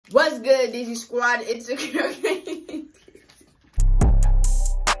What's good, DG Squad? It's a girl.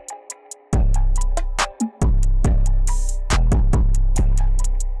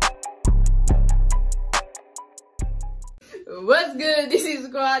 What's good, DC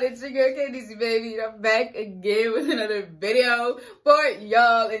Squad? It's your girl KDC, baby. And I'm back again with another video for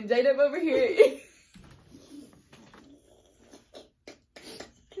y'all. And J-Dub over here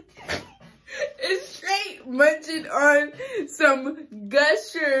is straight munching on some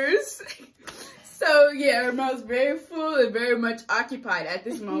Gushers. So yeah, her mouth's very full and very much occupied at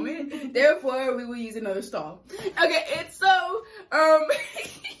this moment. Therefore, we will use another stall. Okay, it's so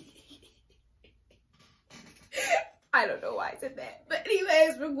I don't know why I said that. But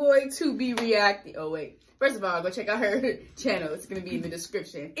anyways, we're going to be reacting. Oh, wait. First of all, go check out her channel. It's going to be in the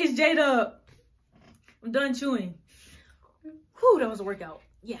description. It's J-Dub. I'm done chewing. Whew, that was a workout.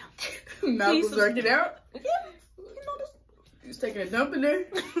 Yeah. Malcolm's working out. Yeah. You know this. He's taking a dump in there.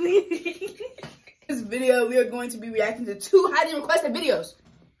 This video, we are going to be reacting to 2 highly requested videos.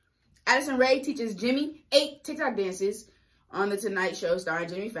 Addison Rae teaches Jimmy 8 TikTok dances on The Tonight Show starring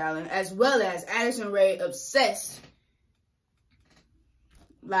Jimmy Fallon, as well as Addison Rae obsessed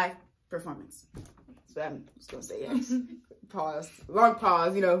live performance. That's what I'm just gonna say. Yes. Pause. Long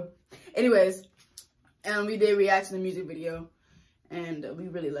pause, you know. Anyways, we did react to the music video, and we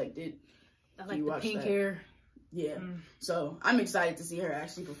really liked it. I like the pink hair. Yeah. So I'm excited to see her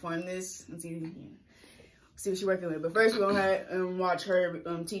actually perform this and see what she's working with. But first, we're gonna watch her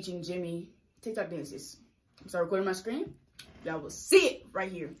teaching Jimmy TikTok dances. I'm start recording my screen. Y'all will see it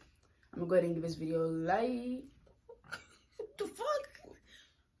right here. I'm gonna go ahead and give this video a like. What the fuck?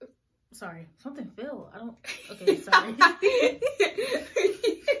 Sorry, something fell. I don't. Okay, sorry.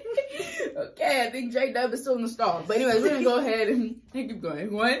 Okay, I think J-Dub is still in the stall. But anyways, we're gonna go ahead and keep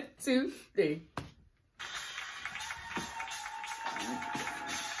going. 1, 2, 3.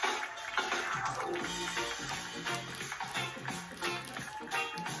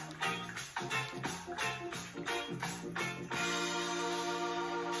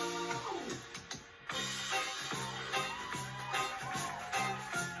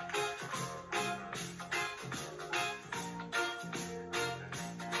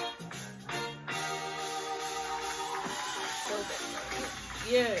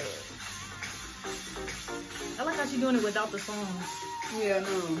 Yeah. I like how she's doing it without the songs. Yeah, I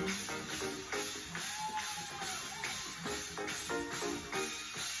know.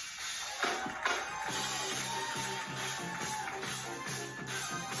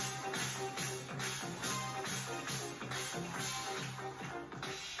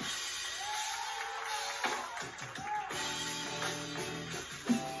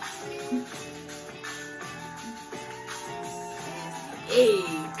 Hey,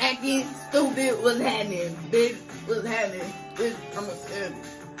 acting stupid, what's happening? Bitch, what's happening? Bitch, I'm a fan.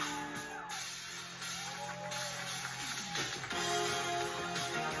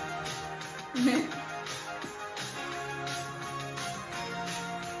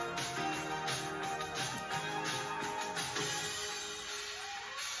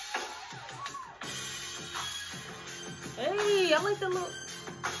 Hey, I like the little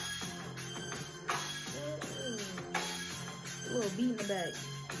beat in the back.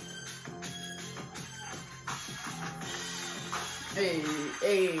 Hey,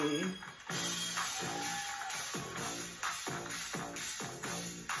 hey.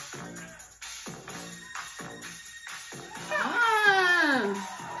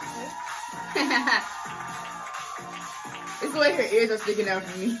 It's the way her ears are sticking out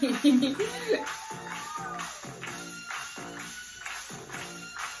from me.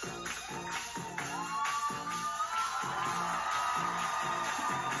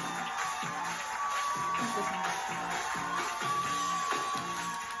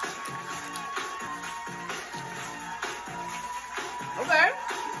 Okay.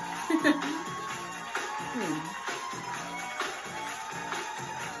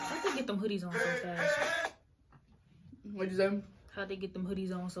 How'd they get them hoodies on so fast? What'd you say? How'd they get them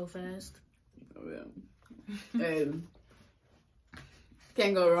hoodies on so fast? Oh, yeah.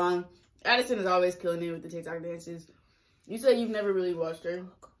 Can't go wrong. Addison is always killing it with the TikTok dances. You said you've never really watched her?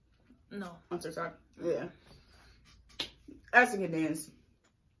 No. On TikTok? Yeah. Addison can dance.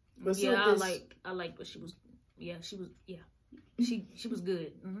 But yeah, I like what she was. Yeah, she was. Yeah, she was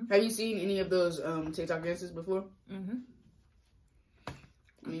good. Have you seen any of those TikTok dances before?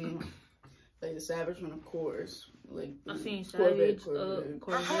 I mean, like the Savage one, of course. Like I've seen Savage, Corvette,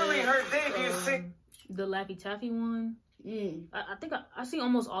 the Laffy Taffy one. I think I see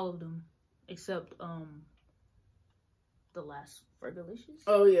almost all of them except the last Fergalicious.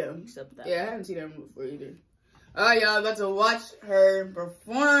 Oh yeah, except that. Yeah, I haven't seen that one before either. Alright, y'all, about to watch her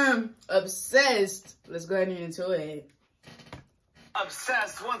perform Obsessed. Let's go ahead and get into it.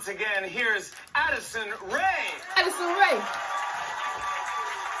 Obsessed once again. Here's Addison Rae. Addison Rae.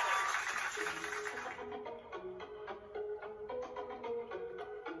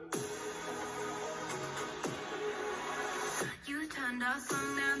 You turned off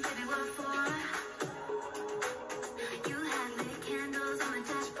some man, baby, what for? You had lit candles on the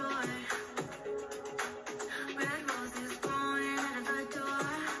dashboard. Red roses blowing out of the door.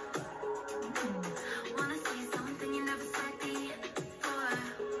 Wanna see something you never said before.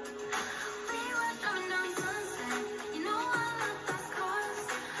 We were driving down Sunset. You know I love those cars.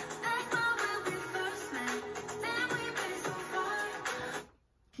 That's not where we first met. Then we made it so far.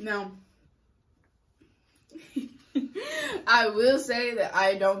 Now, I will say that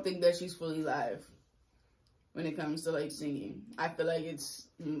I don't think that she's fully live when it comes to like singing. I feel like it's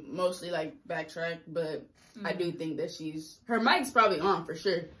mostly like backtrack, but I do think that her mic's probably on for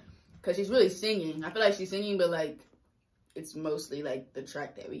sure because she's really singing. I feel like she's singing, but like it's mostly like the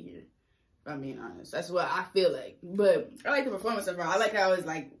track that we hear. If I'm being honest, that's what I feel like. But I like the performance of her. I like how it's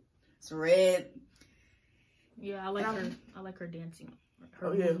like it's red. Yeah, I like her. I like her dancing. Her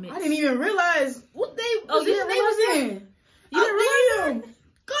oh yeah, movements. I didn't even realize what they was in. You didn't realize that?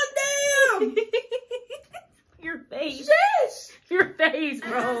 God damn! Your face. Yes! Your face,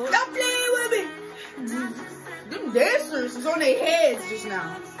 bro. Stop playing with me! Them dancers was on their heads just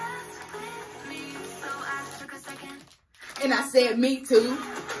now. And I said, me too.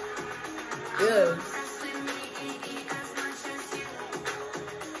 Yeah.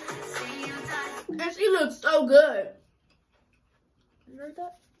 And she looks so good. You heard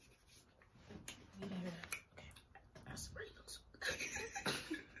that?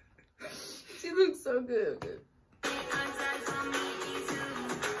 She looks so good.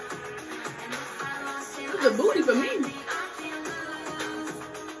 It's a booty for me.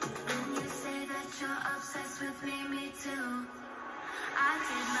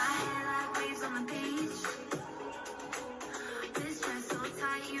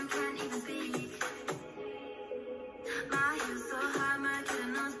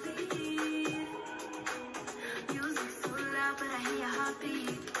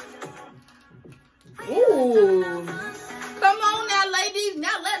 Ooh. Come on now, ladies.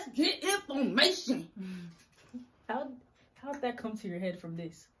 Now let's get information. How'd that come to your head from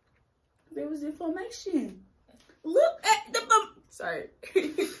this? There was information. Look at the sorry.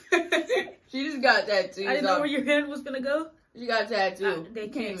 She just got tattoos. I didn't know where your head was gonna go. She got tattoo. They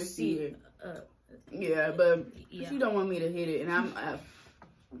can't even see it. Yeah, but she don't want me to hit it, and I'm.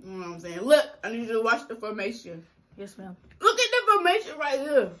 You know what I'm saying? Look, I need you to watch the formation. Yes, ma'am. Look at the formation right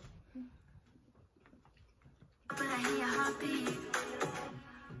here. I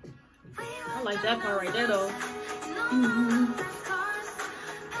like that part right there, though.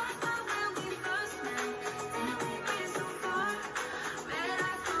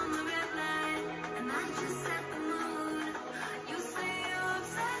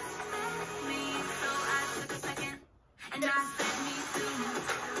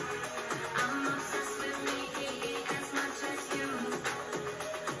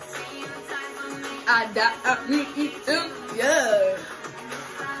 Me too. Yeah.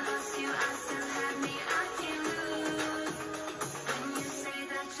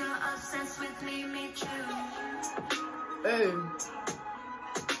 Hey.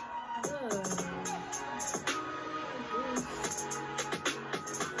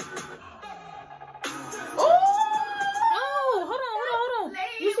 Hold on.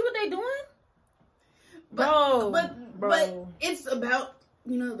 You see what they doing? But it's about,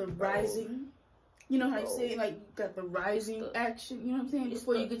 you know, the rising. You know how you say, like, you got the rising action, you know what I'm saying?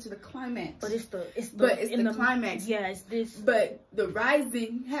 Before you get to the climax. But it's the climax. Yeah, it's this. But the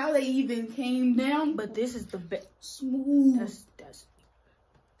rising, how they even came down. But this is the best. Smooth. That's.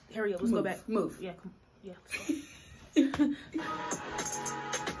 Hurry up, let's go back. Move. Yeah, come. Yeah.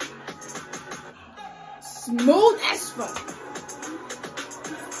 Smooth as fuck.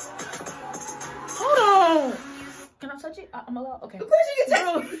 Hold on. Can I touch it? I'm allowed. Okay. Of course you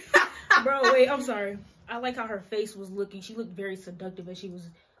can touch it. Bro, wait, I'm sorry. I like how her face was looking. She looked very seductive as she was.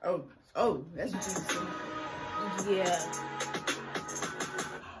 Oh, that's what you said. Yeah.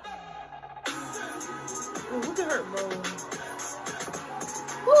 Ooh, look at her, bro.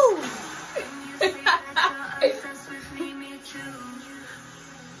 Woo!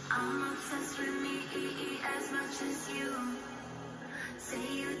 I'm obsessed with me as much as you. Say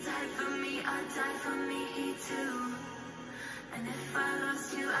you die for me, I'll die for me too. And if I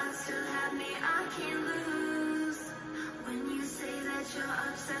lost you, I'd still have me, I can't lose. When you say that you're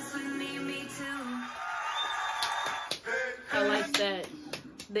obsessed with me too. sad.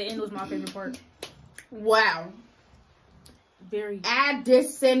 The end was my favorite part. Wow. Very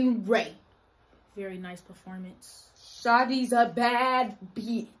Addison Rae. Very nice performance. Shawty's a bad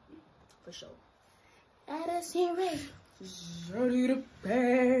bitch. For sure. Addison Rae. Shawty the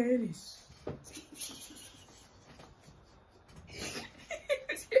baddest.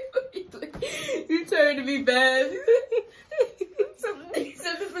 You turned to be bad. Something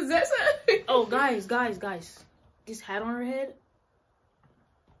possessed her. Oh, guys. This hat on her head.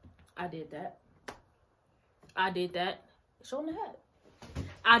 I did that. Show them the hat.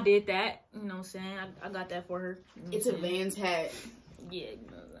 I did that. You know what I'm saying? I got that for her. You know it's a Vans hat. Yeah, you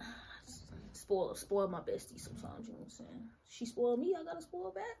know, spoil my bestie sometimes. You know what I'm saying? She spoiled me. I gotta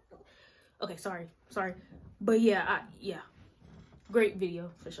spoil back. Okay, sorry. But yeah, great video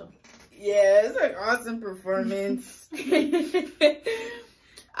for sure. Yeah, it's an awesome performance.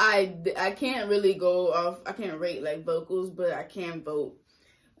 I can't really go off. I can't rate like vocals, but I can vote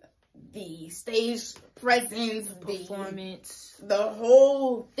the stage presence, performance, the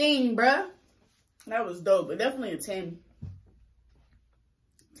whole thing, bruh. That was dope, but definitely a 10.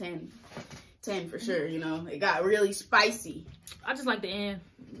 10 for sure, you know. It got really spicy. I just like the end.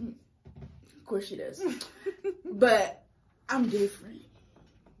 Of course she does. But I'm different.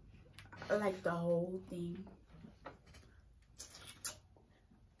 I like the whole thing.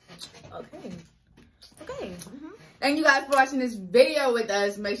 Okay. Thank you guys for watching this video with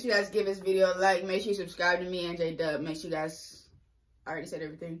us. Make sure you guys give this video a like. Make sure you subscribe to me and J-Dub. Make sure you guys, I already said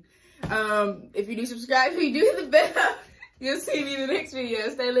everything. If you do subscribe, if you do hit the bell, you'll see me in the next video.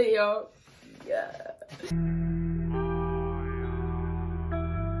 Stay lit, y'all. Yeah.